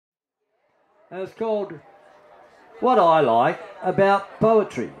and it's called What I Like About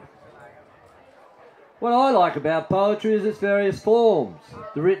Poetry. What I like about poetry is its various forms,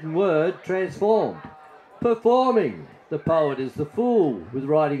 the written word transformed. Performing, the poet is the fool, with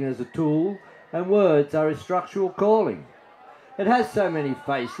writing as a tool, and words are his structural calling. It has so many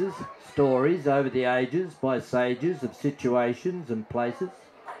faces, stories over the ages by sages of situations and places.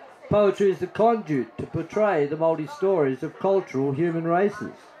 Poetry is the conduit to portray the multi-stories of cultural human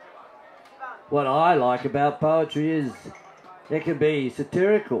races. What I like about poetry is it can be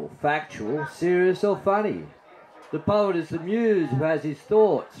satirical, factual, serious or funny. The poet is the muse who has his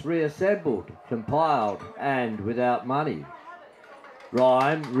thoughts reassembled, compiled and without money.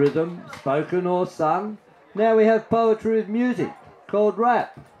 Rhyme, rhythm, spoken or sung. Now we have poetry with music, called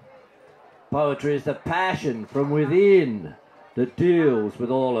rap. Poetry is the passion from within that deals with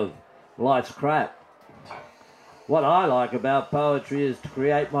all of life's crap. What I like about poetry is to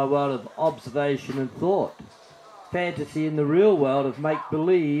create my world of observation and thought. Fantasy in the real world of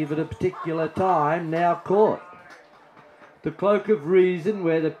make-believe at a particular time now caught. The cloak of reason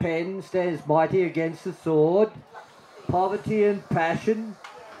where the pen stands mighty against the sword. Poverty and passion,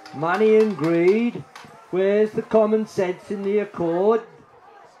 money and greed. Where's the common sense in the accord?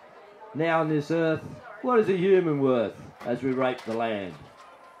 Now on this earth, what is a human worth as we rape the land?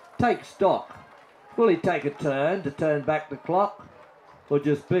 Take stock. Will he take a turn to turn back the clock? Or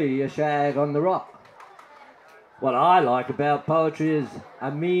just be a shag on the rock? What I like about poetry is a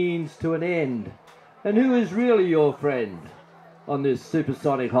means to an end. And who is really your friend on this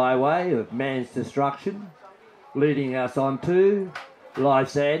supersonic highway of man's destruction, leading us on to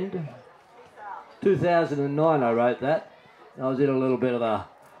life's end? 2009 I wrote that. I was in a little bit of a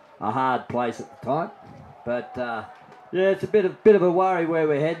hard place at the time. But yeah, it's a bit of a worry where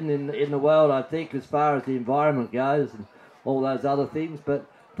we're heading in the world, I think, as far as the environment goes and all those other things. But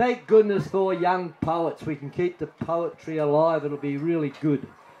thank goodness for young poets. We can keep the poetry alive. It'll be really good.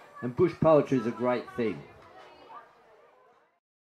 And bush poetry is a great thing.